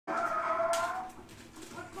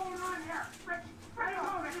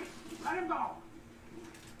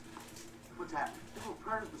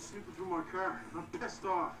Carter's been snooping through my car. I'm pissed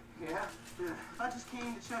off. Yeah? Yeah. I just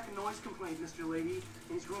came to check a noise complaint, Mr. Lady,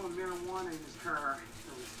 and he's growing marijuana in his car.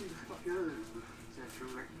 So who the fuck is it? Is that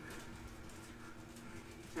true, Rick?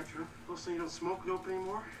 Is that true? Oh, so you don't smoke dope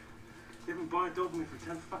anymore? You haven't bought dope with me for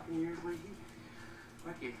 10 fucking years, Lady?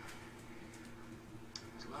 Ricky,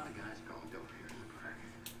 there's a lot of guys growing dope here in the park,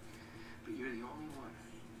 but you're the only one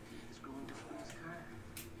that's growing dope in his car.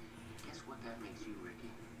 Guess what that makes you, Ricky?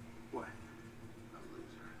 What? A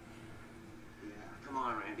loser. Yeah. Come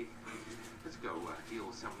on, Randy. Let's go deal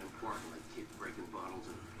with something important like kids breaking bottles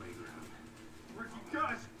in the playground. Ricky,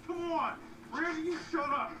 guys, come on! Randy, you shut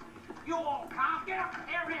up! You all calm. Get up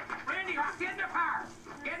here, Randy. Get in the car.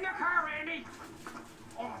 Get in the car, Randy.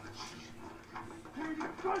 Oh, jeez. Randy,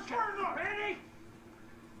 guys, turn up! Randy.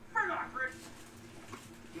 Turn off, Rick.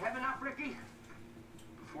 You have enough, Ricky?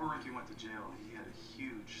 Before Ricky went to jail, he had a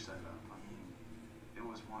huge setup. I mean, it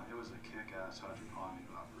was a kick-ass hydroponic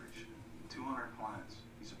operation. 200 plants.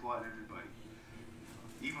 He supplied everybody.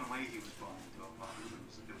 Even Leahy was buying dope off it.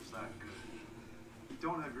 It was that good. You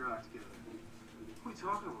don't have your act together. What are you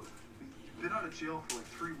talking about? You've been out of jail for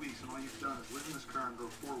like 3 weeks, and all you've done is live in this car and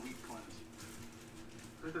grow 4 wheat plants.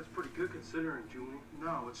 I think that's pretty good considering, Julie.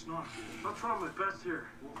 No, it's not good. I'm trying my best here.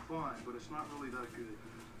 Well, fine, but it's not really that good.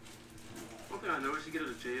 One thing I noticed, you get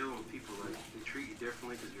out of jail and people, like, they treat you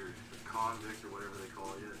differently because you're a convict or whatever they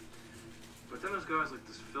call you. But then there's guys like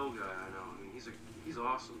this Phil guy I know. I mean, he's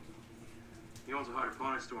awesome. He owns a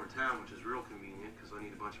hydroponics store in town, which is real convenient because I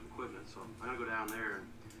need a bunch of equipment. So I'm going to go down there and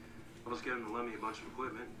I'll just get him to lend me a bunch of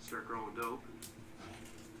equipment and start growing dope.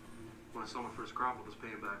 When I sell my first crop, I'll just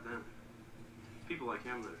pay him back then. People like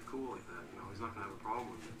him that are cool like that, you know, he's not going to have a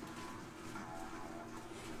problem with it.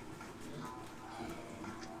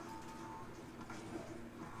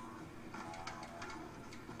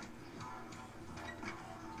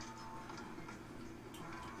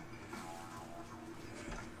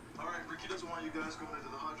 All right, Ricky doesn't want you guys going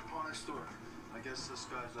into the hydroponics store. I guess this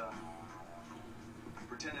guy's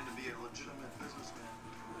pretending to be a legitimate businessman.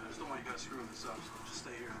 I just don't want you guys screwing this up, so just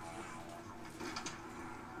stay here.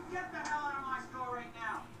 Get the hell out of my store right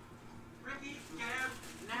now. Ricky, get out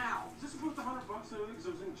now. Is this worth the $100 because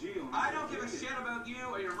I was in jail? I don't give a shit about you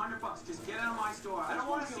or your $100. Just get out of my store. I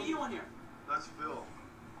don't want to see you in here. That's Phil.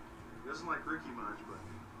 He doesn't like Ricky much, but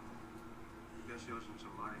I guess he owes him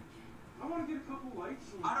some money. I want to get a couple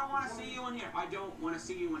lights. I don't want to see you in here. I don't want to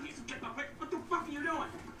see you in here. So get the fuck. What the fuck are you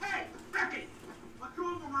doing? Hey, Ricky! Let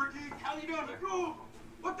go of him, Ricky! How you doing? Let go of him!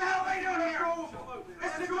 What the hell are they doing here?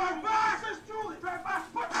 This is my boss! This is Julie! Drive by!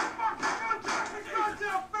 Put the fucking gun down! Put the gun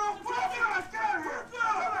down, Phil! Put the gun down here!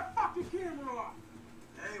 Turn that fucking camera off!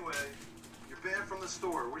 Anyway, you're banned from the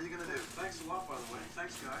store. What are you gonna do? Thanks a lot, by the way.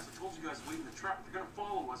 Thanks, guys. I told you guys to wait in the truck. They're gonna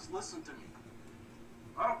follow us. Listen to me.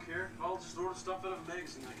 I don't care. I'll just order stuff out of a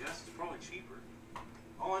magazine, I guess. It's probably cheaper.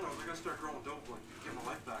 All I know is I gotta start growing dope, like, get my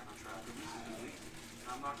life back on track. This is illegal.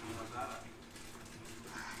 I'm not gonna let that happen.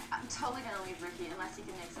 I'm totally gonna leave Ricky unless he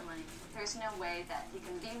can make some money. There's no way that he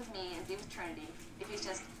can be with me and be with Trinity if he's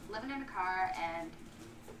just living in a car and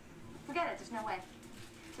forget it. There's no way.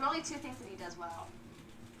 There are only two things that he does well.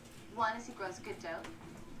 One is he grows good dope.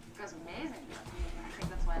 He grows amazing dope. I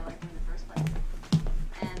think that's why I liked him in the first place.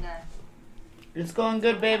 And It's going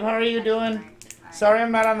good, babe. How are you doing? Sorry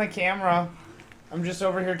I'm not on the camera. I'm just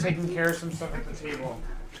over here taking care of some stuff at the table.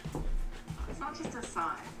 it's not just a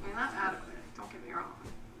sign. I mean, that's adequate. Don't get me wrong.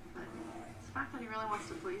 But it's the fact that he really wants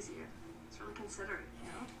to please you. It's really considerate,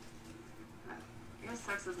 you know? But I guess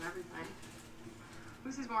sex isn't everything.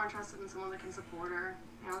 Lucy's more interested in someone that can support her.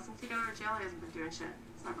 You know, since he got out of jail, he hasn't been doing shit.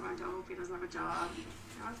 He's not growing dope. He doesn't have a job. You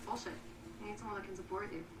know, that's bullshit. You need someone that can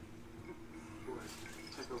support you. Boys,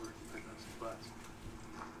 take over and pick up some butts.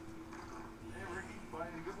 Hey, Ricky, buy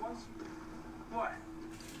any good ones? What?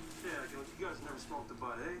 Yeah, you guys never smoked a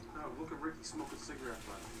butt, eh? No, look at Ricky smoking cigarette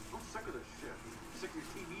butt. I'm sick of this shit. I'm sick of your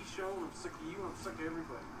TV show, and I'm sick of you, and I'm sick of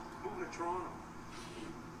everybody. Moving to Toronto.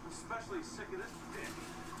 I'm especially sick of this bitch. Get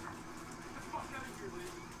the fuck out of here,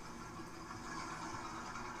 lady.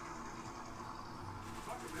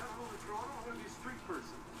 Fuck it, man. I'm moving to Toronto. I'm gonna be a street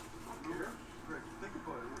person. I don't care. Rick, think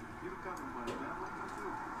about it. You got the money, man. What can you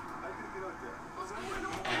do? How you gonna get out there?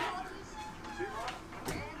 See, Rob?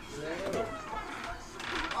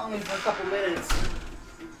 Only for a couple minutes.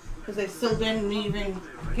 Because they still didn't even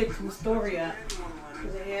get to the store yet.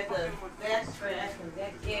 Because they had the backtrack and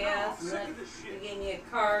that gas, and then they gave me a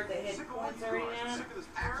card that had points already on it.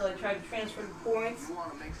 So I tried to transfer the points.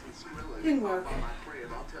 Didn't work.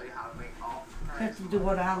 Have to do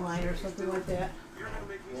it online or something like that.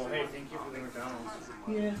 Well, hey, thank you for the McDonald's.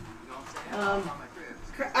 Yeah.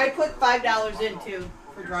 I put $5 in too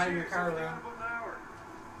for driving your car around.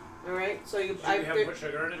 All right, so you, Should we have put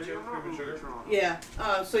sugar in it too? Cream and sugar? yeah.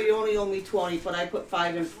 So you only owe me 20, but I put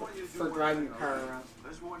 5 in for driving the car around.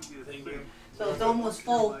 Thank you. So it's almost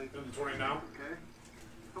full. Give them 20 now. Okay.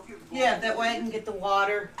 Don't give the Yeah, that way I can get the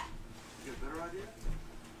water. You got a better idea?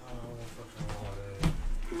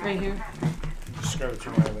 Right here. Just grab it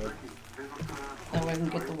from over there. That way I can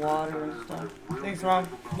get the water and stuff. Thanks, Mom.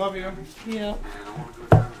 Love you. Yeah.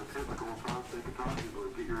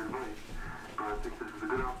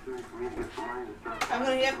 I'm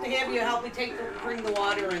gonna have to have you help me bring the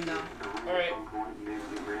water in now. All right.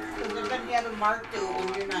 Because they're gonna have a Mark do it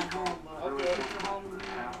when you're not home. Okay. If you're home,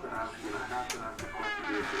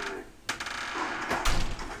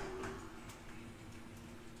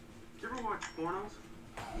 You ever watch pornos?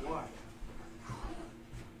 Why?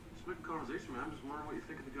 Just making conversation, man. I'm just wondering what you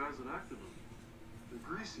think of the guys that acted them. They're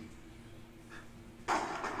greasy.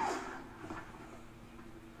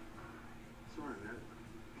 Sorry, man.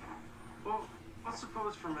 Well, let's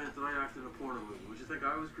suppose for a minute that I acted in a porno movie. Would you think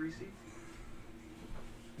I was greasy?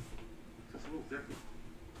 It's a little different.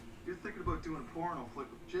 You're thinking about doing a porno flick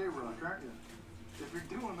with J-Rock, aren't you? If you're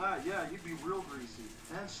doing that, yeah, you'd be real greasy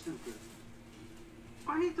and stupid.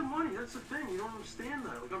 I need the money. That's the thing. You don't understand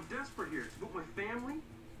that. Like, I'm desperate here. It's about my family.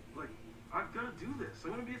 Like, I've got to do this.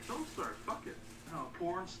 I'm going to be a film star. Fuck it. No, a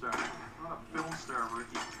porn star, not a film star,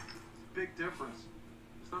 Ricky. It's a big difference.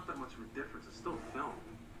 It's not that much of a difference. It's still a film.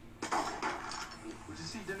 Would you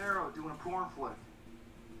see De Niro doing a porn flick?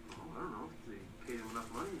 Oh, I don't know. If they paid him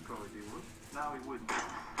enough money, he'd probably do one. No, he wouldn't.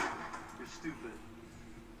 You're stupid.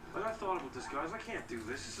 Like, I thought about this, guys. I can't do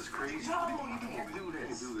this. This is crazy. No, you can't do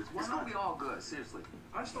this. It's gonna be all good, seriously.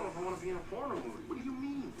 I just don't know if I want to be in a porno movie. What do you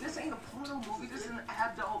mean? This ain't a porno movie, this is an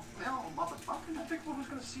adult film, motherfucker. I think who's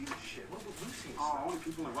going to see this shit? What about Lucy? Oh, only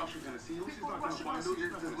people in Russia are gonna see. Lucy's People in not gonna Russia find gonna see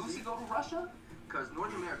Lucy. this. Does Lucy go to Russia? Because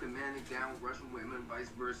North American men is down with Russian women,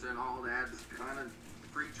 vice versa, and all that, this kind of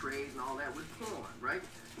free trade and all that with porn, right?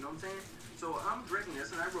 You know what I'm saying? So I'm drinking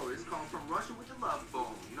this, and I wrote it. It's called From Russia with the Love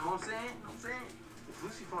Phone. You know what I'm saying? You know what I'm saying? If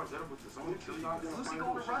Lucy finds out about this, I'm going to kill you. Not Does gonna Lucy find go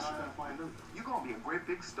to her. She's not Russia? gonna find her. You're gonna be a great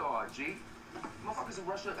big star, G. Motherfuckers in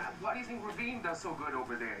Russia, why do you think Ravine does so good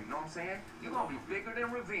over there? You know what I'm saying? You're gonna be bigger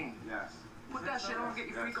than Ravine. Yes. Put that shit on, get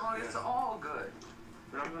your freak on, it's all good.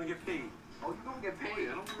 But I'm going to get paid. Oh, you're gonna get paid.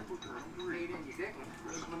 I don't give a fuck. I'm Paid in your dick.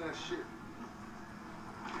 Some of that shit.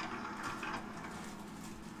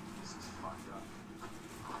 This is fucked up.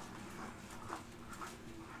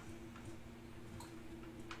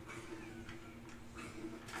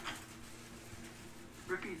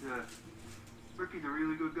 Ricky's a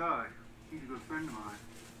really good guy. He's a good friend of mine.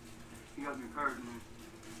 He got me part in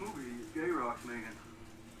the movie J-Rock's making.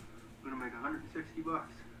 I'm gonna make $160.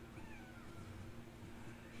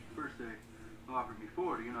 First they offered me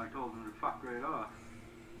 40 and I told them to fuck right off.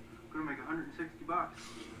 I'm gonna make $160.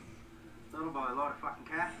 That'll buy a lot of fucking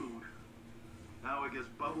cat food. Now I guess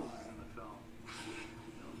Bubbles is in the film.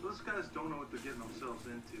 You know, those guys don't know what they're getting themselves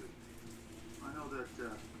into. I know that,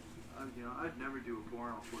 I'd never do a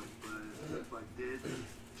porno flick, but if I did,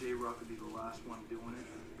 J-Rock would be the last one doing it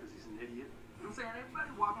because he's an idiot. You know what I'm saying? Everybody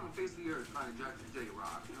walking on the face of the earth trying to judge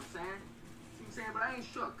J-Rock. You know what I'm saying? See what I'm saying? But I ain't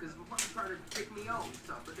shook because motherfuckers try to pick me out and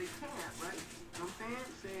stuff, but they can't, right? You know what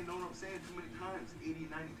I'm saying? Know what I'm saying? Too many times. 80,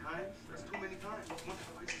 90 times? That's too many times. Once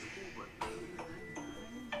or twice is cool, but...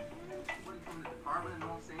 What, you from the department and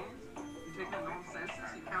nonsense? You taking the nonsense?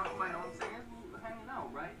 You counting my nonsense? Well, hanging out,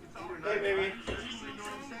 right? It's all Hey, baby.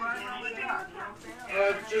 right on the job, you know what I'm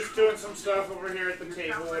saying? Just doing some stuff over here at the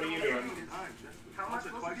table. What are you doing? How am I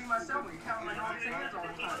supposed to be myself when you count my nonsense all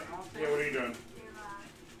the time? You know what I'm Yeah, saying? what are you doing?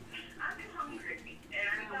 I'm just hungry. And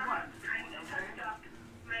Saying what? I touched up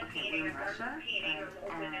my painting and Russia, painting was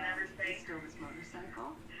open and everything. stole this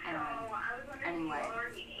motorcycle, So and I was wondering anyway, if you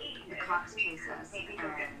already ate. the cops chase us, Maybe and go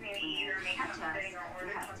get maybe eat or when make they catch us, something or we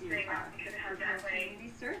order have to something. We could have prepare that way.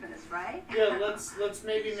 community service, right? Yeah, let's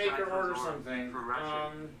maybe make her order something. For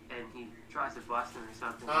Russia. And he tries to bust him or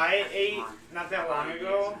something. I ate not that long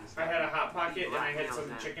ago. I had a hot pocket and I had some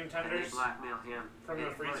Blackmails chicken him, and they tenders blackmail him. from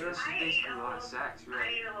the freezer. This is basically a lot of sex, I really.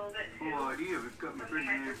 ate a little bit too. Whole idea of it got me Something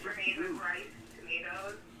thinking I just made with rice,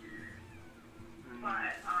 tomatoes.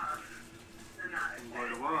 But, they're not as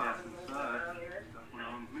Quite a bad while as since the that. earlier. Stuff went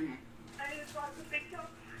on with me. I just want to pick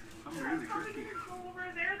up. I'm really frisky. Over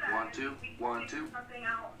there then. Want to? We can Want do to? something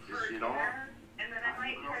out This for shit on? dinner, and then I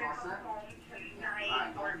might try to All come set? home tonight,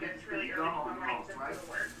 Alright, or don't if it's get really go early home tomorrow, calls, just right? go to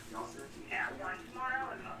work Y'all said at 1 tomorrow,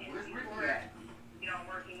 and Where's before, Ricky at? you know,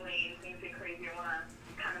 working late and things get crazy, I wanna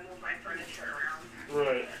kind of move my furniture around.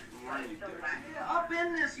 Right. So back. Yeah, up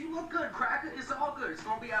in this. You look good, Cracker. It's all good. It's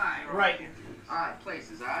gonna be alright. Right. Alright,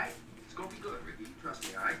 places, alright? It's gonna be good, Ricky. Trust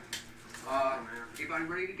me, alright? Everybody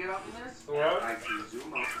ready to get up in this? What? Alright, please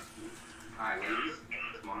zoom up. Alright, ladies,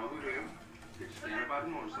 come on over here. Get your stand by the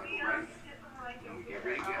motorcycle, right? And we get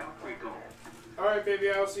ready to get up. Quick, go. Alright,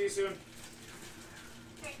 baby, I'll see you soon.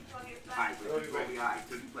 Alright, let's go. Alright,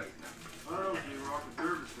 take your place now. I don't know if you're off the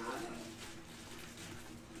service, bro.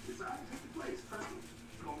 It's alright, take your place. Trust me.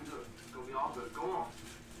 It's gonna be good. It's gonna be all good. Go on.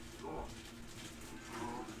 Go on.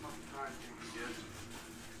 Oh, there's nothing trying to get.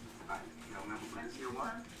 Alright, now remember, let's hear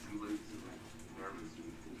what? You ladies are like nervous.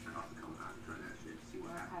 You think cops are coming out and turn that shit. See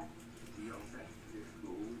what happens. See what I'm saying? Just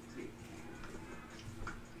go take.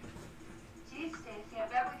 Gee, Stacy,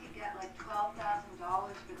 I bet we could get like $12,000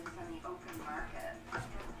 for this on the open market.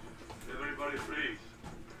 Everybody freeze.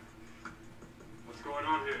 What's going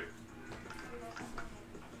on here?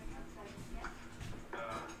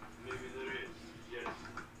 Maybe there is. Yes.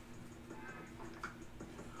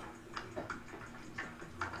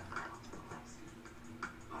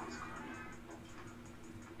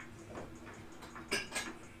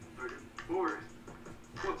 Boris,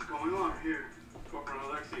 what's going on here? Corporal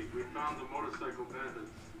Alexei, we found the motorcycle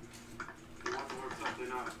bandits. You want to work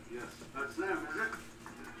something out? Yes. That's them, is it?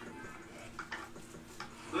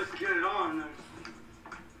 Let's get it on then.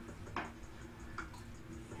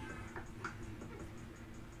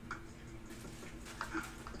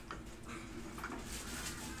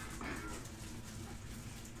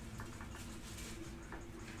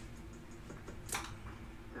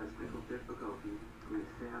 Technical difficulty. Please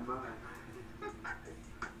stand by.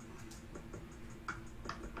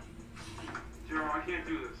 Gerald, I can't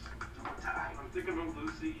do this. I'm thinking about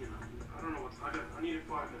Lucy, and I don't know what's. I need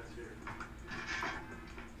 5 minutes here.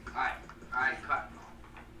 Alright, cut.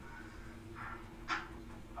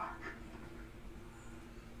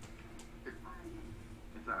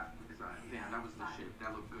 It's alright. Man, that was the shit.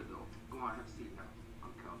 That looked good though. Go on, have a seat now. On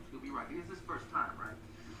the couch. You'll be right. It's his first time, right?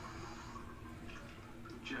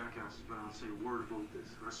 Jackass has been on say a word about this.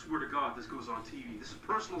 I swear to God, this goes on TV. This is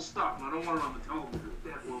personal stuff, and I don't want it on the television.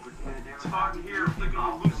 It's hot in here. I'm thinking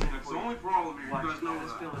of losing it. It's only problem here. You guys know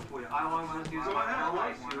this feeling for you. I don't want to do this. Go ahead.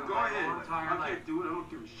 Go ahead. I can't do it. I don't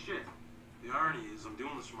give a shit. The irony is, I'm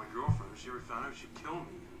doing this for my girlfriend. If she ever found out, she'd kill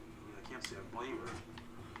me. I mean, I can't say I blame her.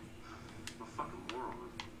 I'm a fucking moron.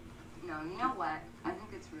 No, you know what? I think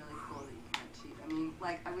it's really cool that you can't cheat. I mean,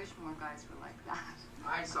 like, I wish more guys were like that.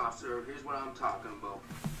 Alright, soft serve, here's what I'm talking about.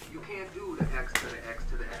 You can't do the X to the X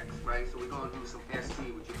to the X, right? So we're gonna do some ST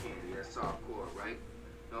with your candy. That's softcore, right?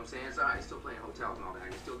 You know what I'm saying? It's alright, still playing hotels and all that.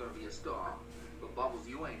 You're still gonna be a star. But Bubbles,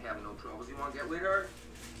 you ain't having no troubles. You wanna get with her?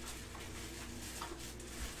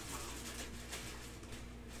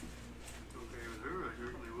 Okay with her, I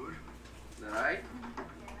certainly would. Is that alright?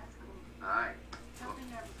 Yeah, that's cool. Alright. Don't be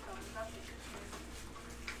nervous, though.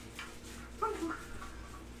 Nothing.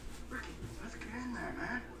 Ricky, let's get in there,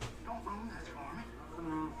 man. Don't ruin this for me. Nothing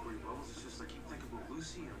wrong for you, Bubbles. It's just I keep thinking about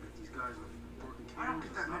Lucy and I get these guys like working cameras. I don't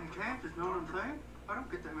get that many chances, know what I'm saying? I don't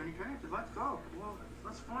get that many chances. Let's go. Well,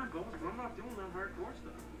 that's fine, Bubbles, but I'm not doing that hardcore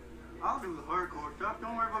stuff. I'll do the hardcore stuff.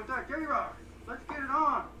 Don't worry about that. J-Rock, let's get it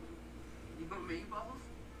on. You know me, Bubbles?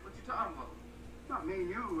 What you talking about? Not me and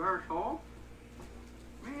you, arsehole.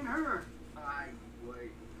 Me and her. Alright, wait.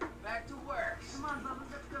 Back to work. Come on, Bubbles,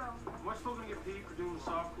 let's go. Am I still gonna get paid for doing the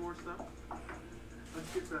softcore stuff?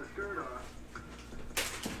 Let's get that skirt on.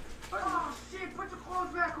 Oh shit, put your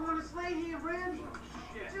clothes back on. It's Leahy and Randy.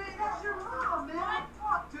 Shit. Jay, that's your mom, man. What?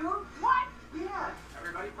 Fuck, dude. What? Yeah.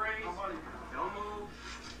 Everybody freeze. Don't move.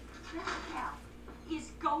 What the hell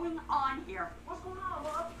is going on here? What's going on,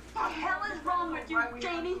 Mom? The hell is wrong with you, Right, we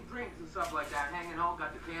had Jamie? some drinks and stuff like that, hanging out,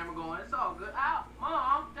 got the camera going. It's all good. Ow,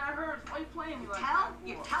 Mom, that hurts. Why you playing me like that?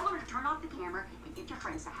 You tell her to turn off the camera and get your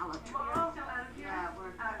friends the hell up to her. Mom? Yeah,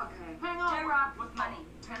 we're okay. Hang on. J-Rock, With Money.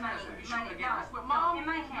 10 Money. minutes. You Money. should again. No. That's what Mom. In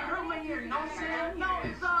my hand. Hurt my ear. You know what I'm saying? No,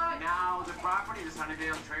 inside. Now the property is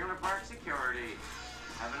Sunnydale Trailer Park Security.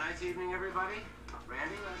 Have a nice evening, everybody.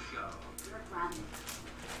 Randy, let's go.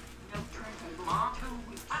 No turntable. Mom?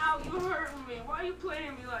 Ow, you hurting me. Why are you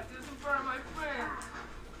playing me like this in front of my friends?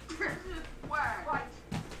 Whack. What?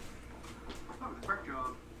 That was a prick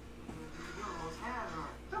job. You almost had her.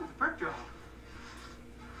 That was a prick job.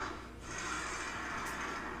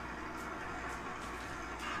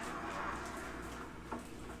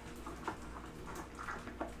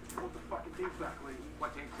 Put the fucking tape back, lady.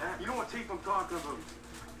 What tape's that? You know what tape I'm talking about?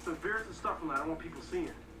 Some beers and stuff from that. I don't want people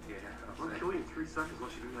seeing. Yeah, I'll kill you in 3 seconds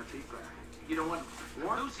unless you give me that tape back. You don't want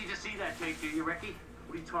What? Lucy to see that tape, do you, Ricky?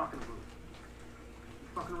 What are you talking about? You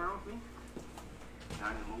fucking around with me?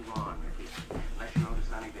 Time to move on, Ricky. Unless you go to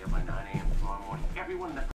Sunnydale by 9 a.m. tomorrow morning. Everyone that